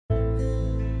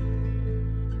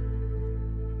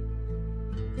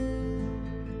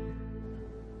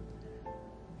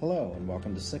Hello and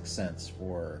welcome to Sixth Sense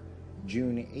for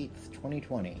June 8th,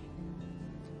 2020.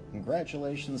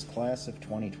 Congratulations, class of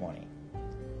 2020.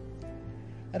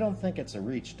 I don't think it's a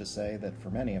reach to say that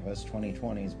for many of us,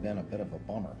 2020 has been a bit of a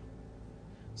bummer.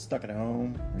 Stuck at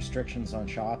home, restrictions on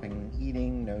shopping and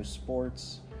eating, no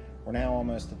sports. We're now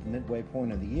almost at the midway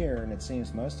point of the year, and it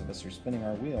seems most of us are spinning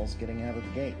our wheels getting out of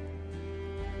the gate.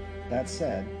 That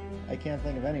said, I can't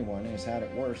think of anyone who's had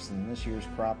it worse than this year's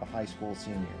crop of high school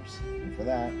seniors, and for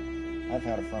that, I've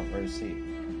had a front row seat.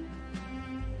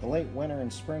 The late winter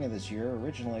and spring of this year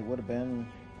originally would have been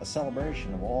a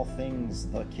celebration of all things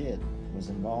the kid was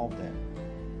involved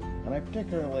in, and I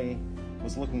particularly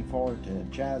was looking forward to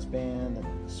jazz band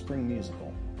and spring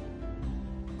musical.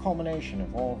 A culmination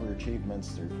of all of her achievements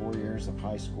through 4 years of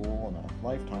high school and a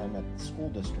lifetime at the school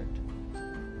district.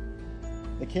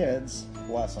 The kids,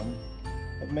 bless them,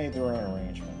 have made their own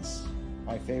arrangements.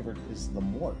 My favorite is the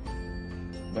Mort,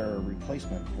 their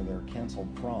replacement for their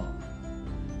canceled prom.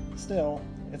 Still,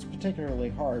 it's particularly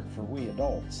hard for we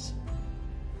adults.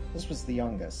 This was the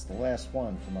youngest, the last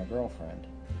one for my girlfriend,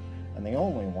 and the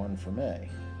only one for me.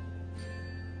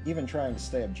 Even trying to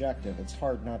stay objective, it's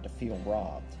hard not to feel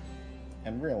robbed.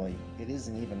 And really, it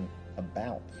isn't even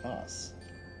about us.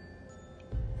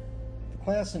 The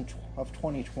class of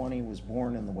 2020 was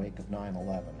born in the wake of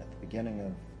 9/11, at the beginning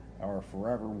of our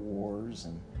forever wars,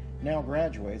 and now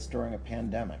graduates during a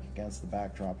pandemic against the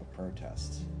backdrop of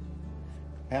protests.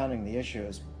 Compounding the issue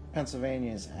is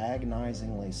Pennsylvania's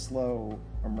agonizingly slow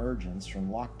emergence from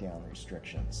lockdown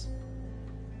restrictions.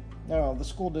 No, the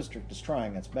school district is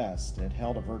trying its best. It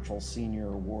held a virtual senior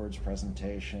awards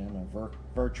presentation, a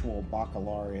virtual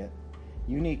baccalaureate,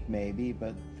 unique maybe,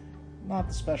 but not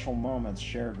the special moments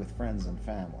shared with friends and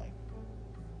family.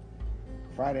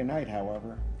 Friday night,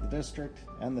 however, the district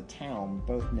and the town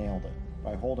both nailed it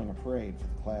by holding a parade for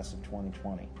the class of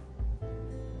 2020.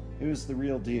 It was the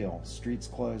real deal. Streets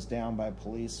closed down by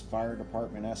police, fire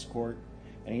department escort,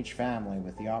 and each family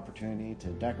with the opportunity to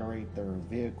decorate their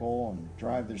vehicle and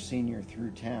drive their senior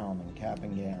through town in cap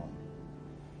and gown.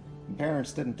 And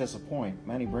parents didn't disappoint,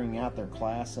 many bringing out their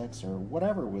classics or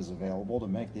whatever was available to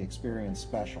make the experience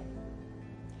special.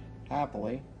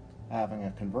 Happily, having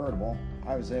a convertible,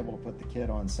 I was able to put the kid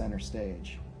on center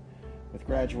stage. With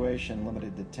graduation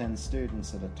limited to 10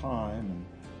 students at a time and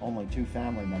only 2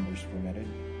 family members permitted,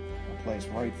 a place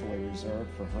rightfully reserved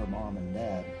for her mom and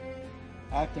dad,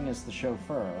 acting as the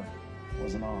chauffeur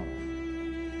was an honor.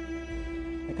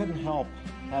 I couldn't help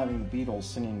having the Beatles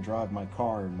singing Drive My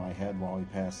Car in my head while we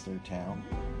passed through town.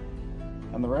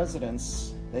 And the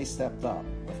residents, they stepped up,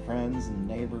 with friends and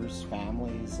neighbors,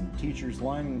 families, and teachers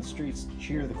lining the streets to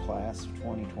cheer the class of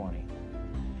 2020.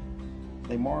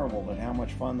 They marveled at how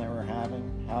much fun they were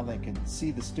having, how they could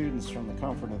see the students from the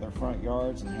comfort of their front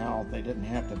yards, and how they didn't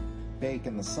have to bake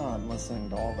in the sun listening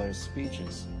to all those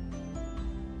speeches.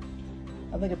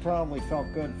 I think it probably felt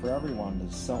good for everyone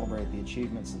to celebrate the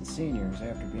achievements of the seniors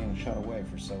after being shut away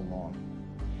for so long.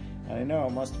 And I know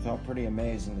it must have felt pretty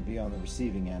amazing to be on the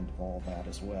receiving end of all that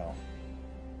as well.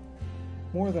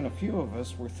 More than a few of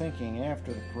us were thinking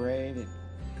after the parade it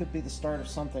could be the start of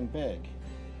something big.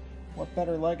 What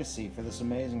better legacy for this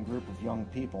amazing group of young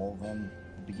people than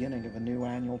the beginning of a new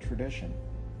annual tradition?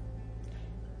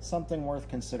 Something worth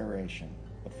consideration.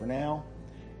 But for now,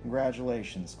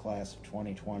 congratulations, class of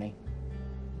 2020.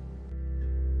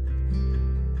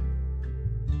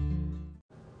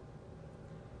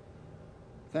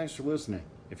 Thanks for listening.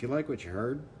 If you like what you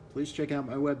heard, please check out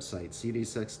my website,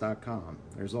 cd6.com.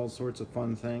 There's all sorts of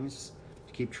fun things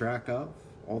to keep track of,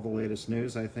 all the latest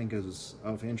news I think is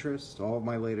of interest, all of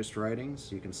my latest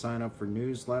writings. You can sign up for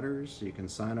newsletters, you can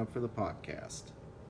sign up for the podcast.